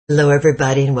Hello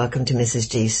everybody and welcome to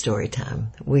Mrs. G's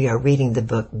Storytime. We are reading the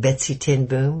book Betsy ten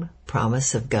Boom,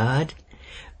 Promise of God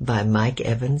by Mike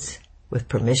Evans with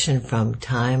permission from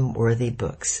Time Worthy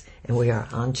Books, and we are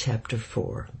on chapter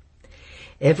 4.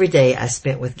 Every day I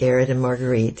spent with Garrett and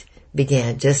Marguerite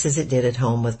began just as it did at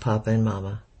home with Papa and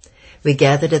Mama. We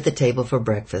gathered at the table for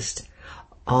breakfast,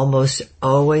 almost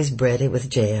always breaded with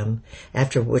jam,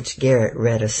 after which Garrett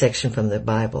read a section from the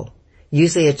Bible,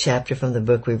 usually a chapter from the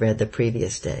book we read the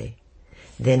previous day.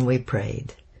 Then we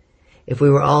prayed. If we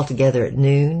were all together at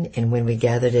noon, and when we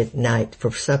gathered at night for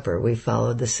supper, we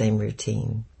followed the same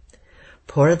routine.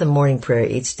 Part of the morning prayer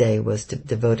each day was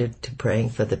devoted to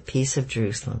praying for the peace of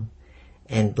Jerusalem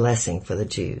and blessing for the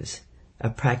Jews, a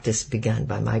practice begun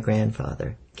by my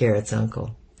grandfather, Garrett's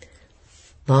uncle.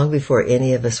 Long before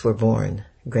any of us were born,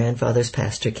 grandfather's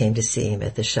pastor came to see him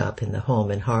at the shop in the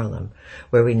home in Harlem,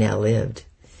 where we now lived.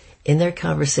 In their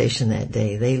conversation that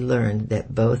day, they learned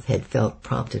that both had felt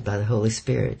prompted by the Holy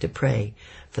Spirit to pray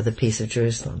for the peace of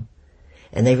Jerusalem,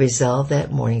 and they resolved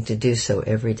that morning to do so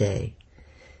every day.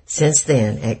 Since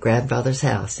then, at grandfather's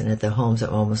house and at the homes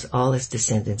of almost all his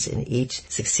descendants in each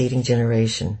succeeding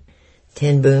generation,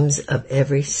 10 booms of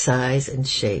every size and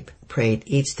shape prayed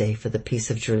each day for the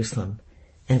peace of Jerusalem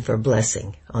and for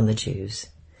blessing on the Jews.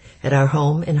 At our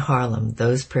home in Harlem,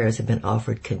 those prayers have been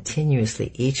offered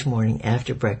continuously each morning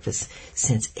after breakfast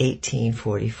since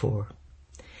 1844.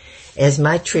 As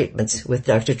my treatments with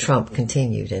Dr. Trump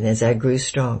continued and as I grew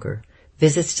stronger,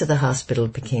 visits to the hospital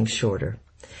became shorter.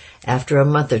 After a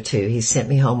month or two, he sent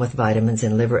me home with vitamins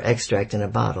and liver extract in a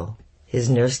bottle.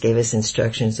 His nurse gave us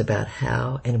instructions about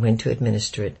how and when to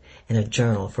administer it and a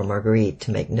journal for Marguerite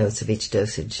to make notes of each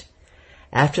dosage.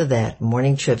 After that,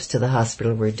 morning trips to the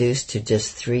hospital were reduced to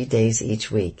just 3 days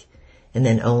each week, and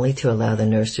then only to allow the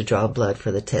nurse to draw blood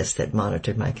for the test that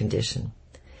monitored my condition.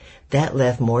 That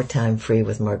left more time free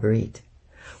with Marguerite.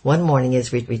 One morning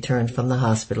as we returned from the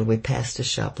hospital, we passed a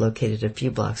shop located a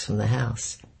few blocks from the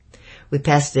house. We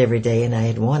passed it every day, and I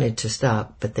had wanted to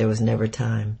stop, but there was never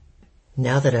time.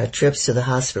 Now that our trips to the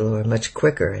hospital were much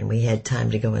quicker and we had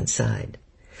time to go inside.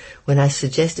 When I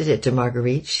suggested it to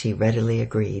Marguerite, she readily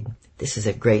agreed. "This is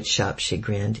a great shop," she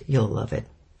grinned. "You'll love it."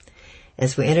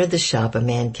 As we entered the shop, a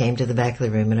man came to the back of the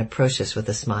room and approached us with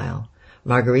a smile.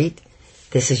 "Marguerite,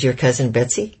 this is your cousin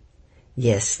Betsy?"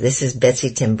 "Yes, this is Betsy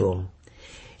ten Boom.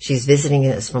 She's visiting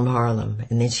us from Harlem."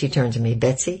 And then she turned to me.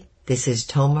 "Betsy, this is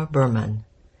Toma Berman."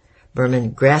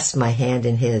 Berman grasped my hand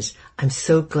in his. "I'm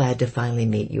so glad to finally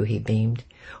meet you," he beamed.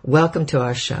 "Welcome to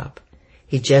our shop."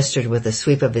 He gestured with a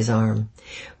sweep of his arm.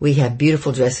 "We have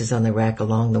beautiful dresses on the rack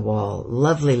along the wall,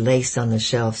 lovely lace on the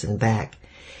shelves and back,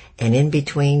 and in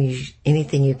between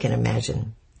anything you can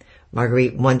imagine."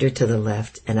 Marguerite wandered to the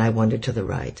left, and I wandered to the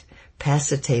right,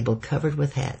 past a table covered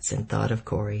with hats, and thought of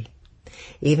Corey.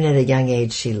 Even at a young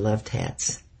age, she loved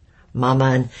hats. Mama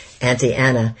and Auntie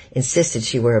Anna insisted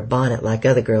she wear a bonnet like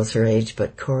other girls her age,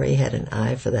 but Corey had an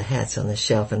eye for the hats on the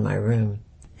shelf in my room.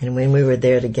 And when we were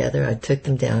there together, I took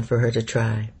them down for her to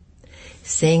try.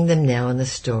 Seeing them now in the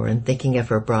store and thinking of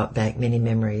her brought back many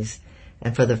memories,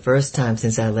 and for the first time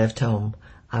since I left home,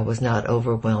 I was not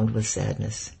overwhelmed with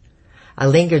sadness. I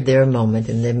lingered there a moment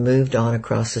and then moved on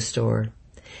across the store.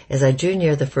 As I drew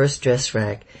near the first dress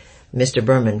rack, Mr.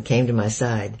 Berman came to my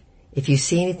side. "If you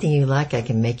see anything you like, I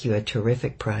can make you a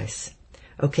terrific price."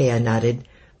 "Okay," I nodded,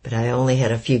 but I only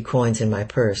had a few coins in my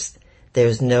purse.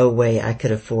 There's no way I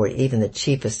could afford even the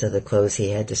cheapest of the clothes he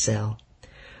had to sell.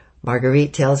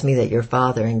 "Marguerite tells me that your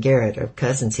father and Garrett are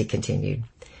cousins," he continued.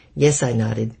 "Yes," I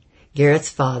nodded. "Garrett's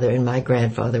father and my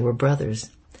grandfather were brothers."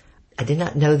 "I did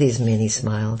not know these men," he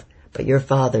smiled. "But your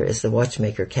father is the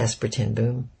watchmaker Caspar ten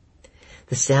Boom."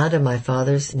 The sound of my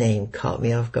father's name caught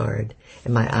me off guard,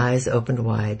 and my eyes opened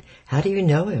wide. "How do you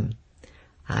know him?"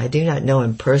 "I do not know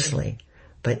him personally,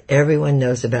 but everyone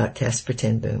knows about Caspar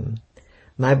ten Boom.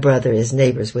 My brother is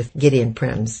neighbors with Gideon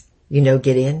Prems. You know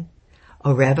Gideon?"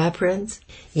 "Oh, Rabbi Prems?"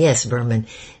 "Yes," Berman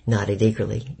nodded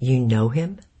eagerly. "You know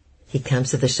him?" "He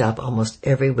comes to the shop almost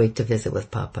every week to visit with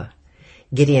Papa.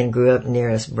 Gideon grew up near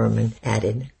us," Berman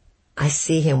added. "I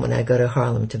see him when I go to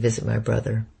Harlem to visit my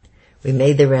brother." We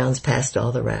made the rounds past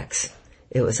all the racks.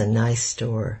 It was a nice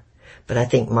store, but I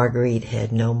think Marguerite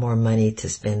had no more money to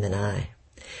spend than I.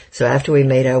 So after we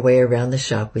made our way around the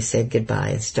shop, we said goodbye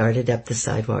and started up the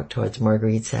sidewalk towards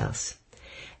Marguerite's house.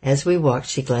 As we walked,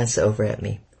 she glanced over at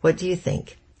me. "What do you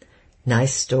think?"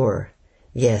 "Nice store."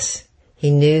 "Yes.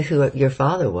 He knew who your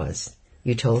father was."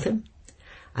 "You told him?"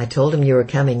 "I told him you were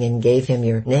coming and gave him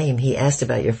your name. He asked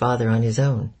about your father on his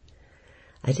own."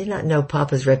 I did not know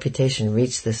Papa's reputation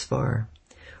reached this far.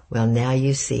 "Well, now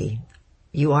you see.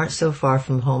 You aren't so far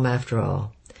from home after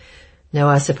all. No,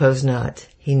 I suppose not.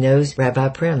 He knows Rabbi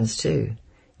Prems, too.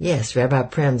 Yes, Rabbi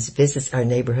Prems visits our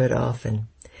neighborhood often.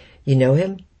 You know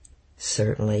him?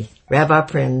 Certainly. Rabbi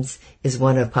Prems is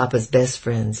one of Papa's best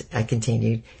friends, I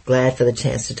continued, glad for the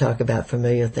chance to talk about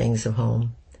familiar things of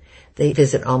home. They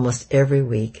visit almost every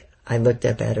week. I looked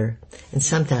up at her, and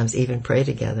sometimes even pray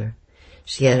together.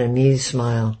 She had an amused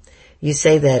smile. You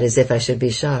say that as if I should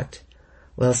be shocked.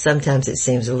 Well, sometimes it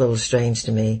seems a little strange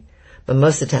to me, but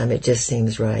most of the time it just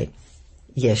seems right.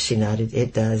 Yes, she nodded,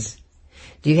 it does.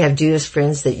 Do you have Jewish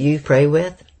friends that you pray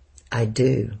with? I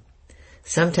do.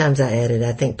 Sometimes, I added,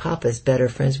 I think Papa is better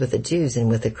friends with the Jews than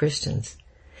with the Christians.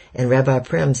 And Rabbi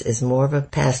Prems is more of a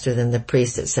pastor than the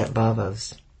priest at St.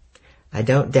 Bavo's. I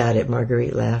don't doubt it,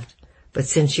 Marguerite laughed. But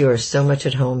since you are so much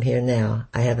at home here now,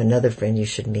 I have another friend you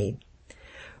should meet.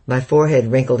 My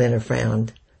forehead wrinkled in a frown.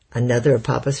 Another of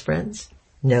Papa's friends?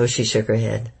 No, she shook her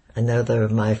head. Another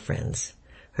of my friends.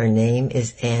 Her name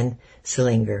is Anne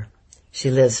Selinger. She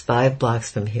lives 5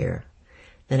 blocks from here.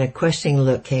 Then a questioning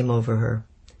look came over her.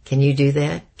 Can you do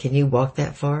that? Can you walk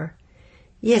that far?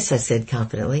 Yes, I said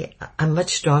confidently. I'm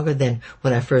much stronger than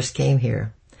when I first came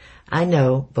here. I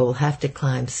know, but we'll have to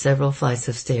climb several flights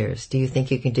of stairs. Do you think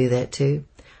you can do that too?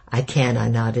 I can, I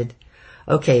nodded.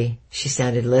 Okay, she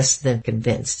sounded less than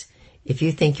convinced. If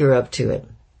you think you're up to it.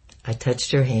 I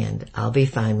touched her hand. I'll be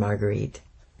fine, Marguerite.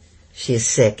 She is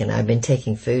sick, and I've been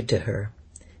taking food to her.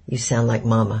 You sound like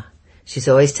Mama. She's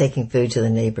always taking food to the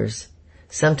neighbors.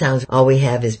 Sometimes all we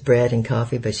have is bread and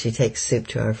coffee, but she takes soup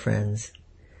to our friends.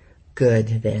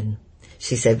 Good, then,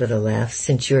 she said with a laugh.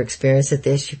 Since you're experienced at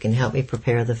this, you can help me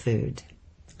prepare the food.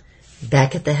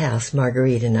 Back at the house,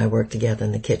 Marguerite and I worked together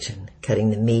in the kitchen,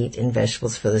 cutting the meat and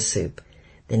vegetables for the soup,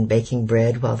 then baking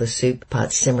bread while the soup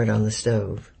pot simmered on the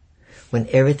stove. When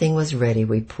everything was ready,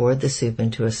 we poured the soup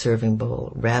into a serving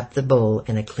bowl, wrapped the bowl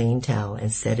in a clean towel,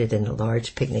 and set it in a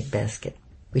large picnic basket.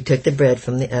 We took the bread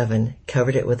from the oven,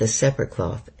 covered it with a separate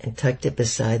cloth, and tucked it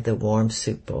beside the warm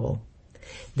soup bowl.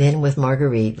 Then, with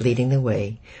Marguerite leading the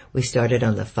way, we started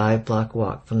on the 5-block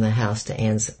walk from the house to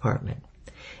Anne's apartment.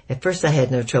 At first I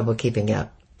had no trouble keeping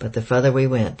up, but the further we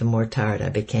went, the more tired I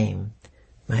became.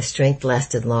 My strength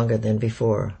lasted longer than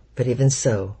before, but even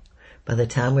so, by the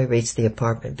time we reached the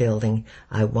apartment building,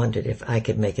 I wondered if I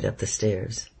could make it up the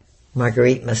stairs.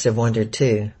 Marguerite must have wondered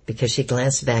too, because she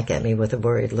glanced back at me with a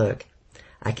worried look.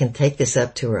 I can take this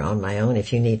up to her on my own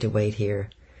if you need to wait here.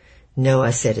 No,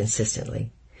 I said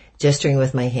insistently, gesturing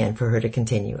with my hand for her to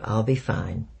continue. I'll be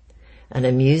fine. An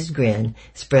amused grin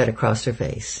spread across her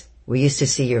face. We used to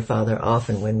see your father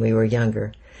often when we were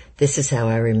younger. This is how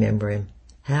I remember him.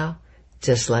 How?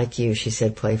 Just like you, she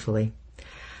said playfully.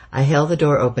 I held the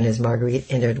door open as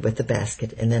Marguerite entered with the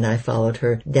basket, and then I followed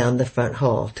her down the front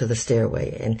hall to the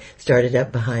stairway and started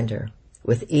up behind her.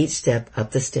 With each step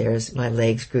up the stairs, my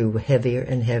legs grew heavier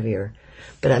and heavier,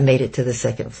 but I made it to the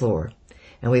second floor,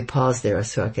 and we paused there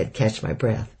so I could catch my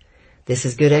breath. This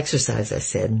is good exercise, I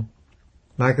said.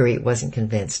 Marguerite wasn't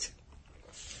convinced.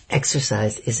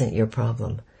 Exercise isn't your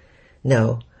problem.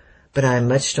 No, but I am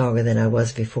much stronger than I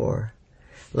was before.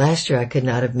 Last year I could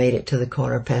not have made it to the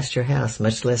corner past your house,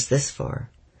 much less this far.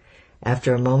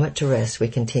 After a moment to rest, we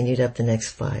continued up the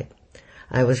next flight.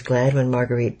 I was glad when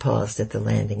Marguerite paused at the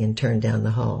landing and turned down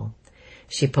the hall.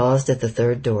 She paused at the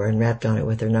 3rd door and rapped on it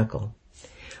with her knuckle.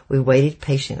 We waited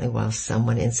patiently while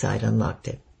someone inside unlocked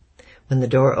it. When the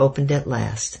door opened at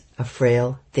last, a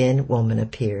frail, thin woman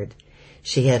appeared.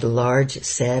 She had large,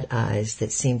 sad eyes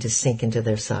that seemed to sink into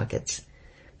their sockets.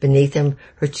 Beneath them,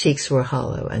 her cheeks were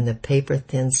hollow, and the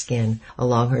paper-thin skin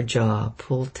along her jaw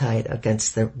pulled tight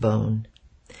against the bone.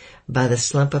 By the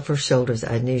slump of her shoulders,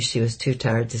 I knew she was too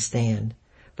tired to stand.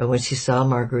 But when she saw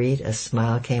Marguerite, a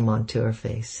smile came onto her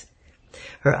face.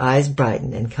 Her eyes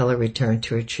brightened and color returned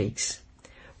to her cheeks.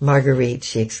 Marguerite,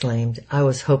 she exclaimed, I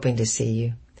was hoping to see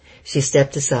you. She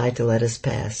stepped aside to let us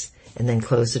pass, and then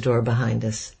closed the door behind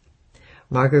us.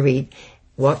 Marguerite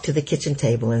walked to the kitchen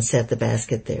table and set the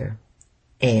basket there.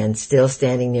 Anne, still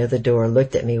standing near the door,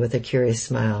 looked at me with a curious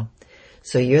smile.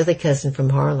 So you're the cousin from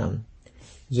Harlem?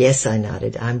 Yes, I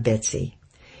nodded. I'm Betsy.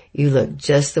 You look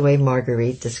just the way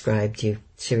Marguerite described you,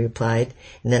 she replied,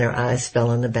 and then her eyes fell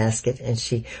on the basket, and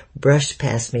she brushed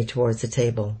past me towards the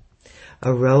table.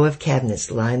 A row of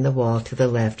cabinets lined the wall to the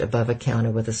left above a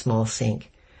counter with a small sink.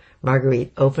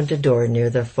 Marguerite opened a door near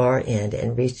the far end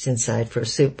and reached inside for a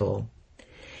soup bowl.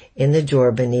 In the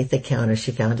drawer beneath the counter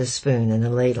she found a spoon and a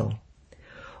ladle.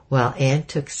 While Anne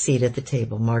took a seat at the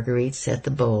table, Marguerite set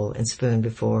the bowl and spoon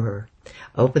before her,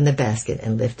 opened the basket,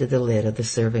 and lifted the lid of the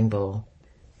serving bowl.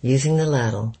 Using the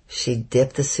ladle, she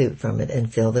dipped the soup from it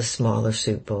and filled the smaller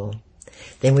soup bowl.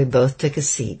 Then we both took a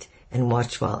seat and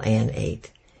watched while Anne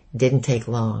ate. Didn't take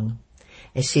long.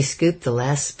 As she scooped the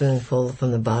last spoonful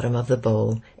from the bottom of the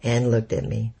bowl, Anne looked at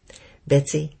me.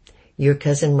 "Betsy, your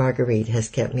cousin Marguerite has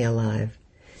kept me alive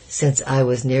since I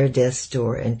was near death's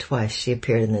door, and twice she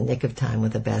appeared in the nick of time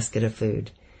with a basket of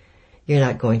food." "You're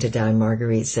not going to die,"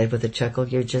 Marguerite said with a chuckle.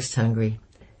 "You're just hungry."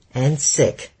 "And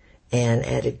sick," Anne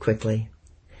added quickly.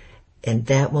 "And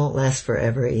that won't last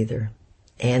forever either."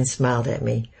 Anne smiled at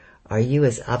me. "Are you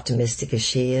as optimistic as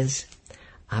she is?"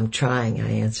 "I'm trying," I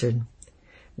answered.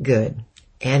 "Good."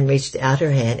 Anne reached out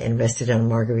her hand and rested on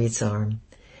Marguerite's arm.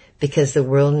 "Because the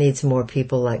world needs more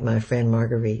people like my friend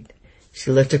Marguerite." She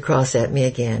looked across at me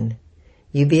again.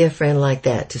 "You be a friend like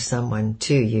that to someone,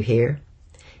 too, you hear?"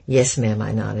 "Yes, ma'am,"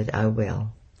 I nodded. "I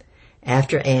will."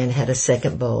 After Anne had a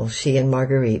second bowl, she and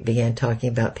Marguerite began talking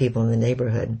about people in the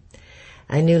neighborhood.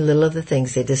 I knew little of the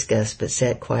things they discussed, but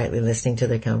sat quietly listening to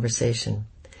their conversation.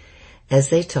 As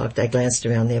they talked, I glanced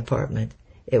around the apartment.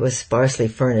 It was sparsely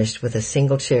furnished with a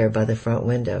single chair by the front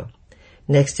window.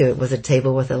 Next to it was a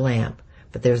table with a lamp,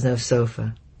 but there was no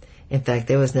sofa. In fact,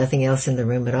 there was nothing else in the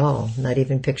room at all, not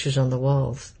even pictures on the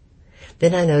walls.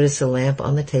 Then I noticed the lamp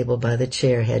on the table by the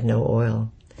chair had no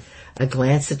oil. A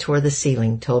glance toward the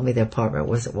ceiling told me the apartment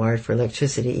wasn't wired for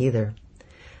electricity either.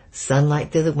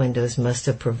 Sunlight through the windows must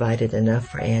have provided enough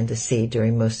for Anne to see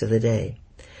during most of the day.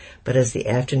 But as the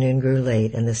afternoon grew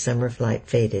late and the summer light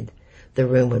faded, the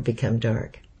room would become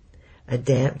dark. A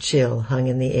damp chill hung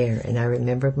in the air, and I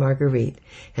remembered Marguerite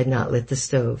had not lit the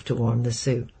stove to warm the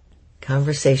soup.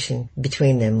 Conversation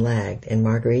between them lagged, and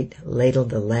Marguerite ladled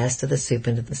the last of the soup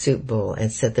into the soup bowl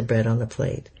and set the bread on the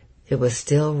plate. It was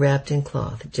still wrapped in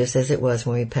cloth, just as it was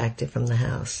when we packed it from the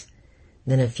house.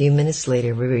 Then a few minutes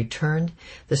later we returned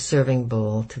the serving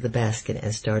bowl to the basket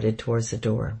and started towards the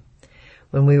door.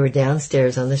 When we were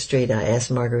downstairs on the street, I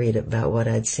asked Marguerite about what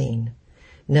I'd seen.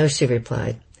 "No," she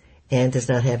replied. "Anne does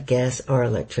not have gas or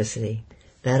electricity.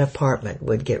 That apartment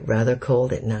would get rather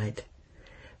cold at night.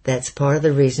 That's part of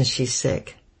the reason she's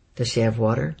sick." "Does she have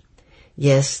water?"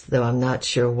 "Yes, though I'm not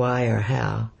sure why or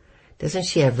how." "Doesn't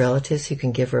she have relatives who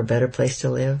can give her a better place to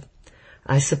live?"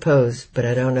 "I suppose, but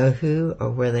I don't know who or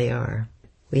where they are.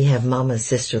 We have Mama's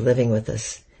sister living with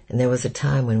us, and there was a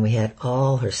time when we had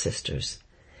all her sisters.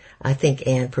 I think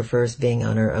Anne prefers being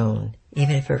on her own,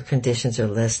 even if her conditions are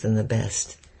less than the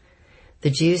best." "The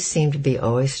Jews seem to be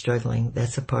always struggling.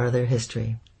 That's a part of their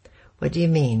history." "What do you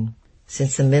mean?"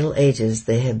 "Since the Middle Ages,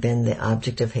 they have been the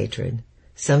object of hatred,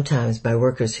 sometimes by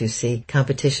workers who see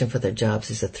competition for their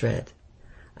jobs as a threat.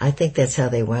 I think that's how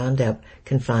they wound up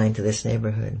confined to this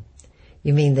neighborhood."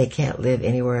 "You mean they can't live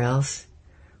anywhere else?"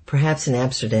 "Perhaps in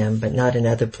Amsterdam, but not in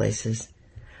other places.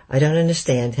 I don't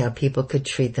understand how people could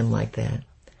treat them like that.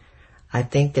 I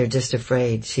think they're just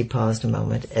afraid." She paused a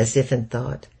moment, as if in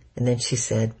thought, and then she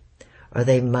said, "Or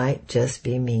they might just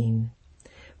be mean."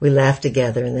 We laughed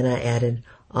together, and then I added,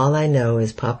 "All I know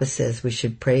is Papa says we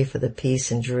should pray for the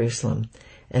peace in Jerusalem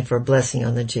and for blessing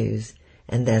on the Jews,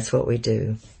 and that's what we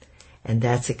do. And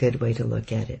that's a good way to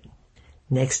look at it."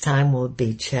 Next time will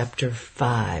be chapter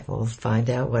 5. We'll find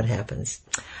out what happens.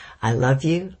 I love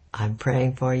you. I'm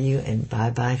praying for you, and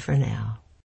bye-bye for now.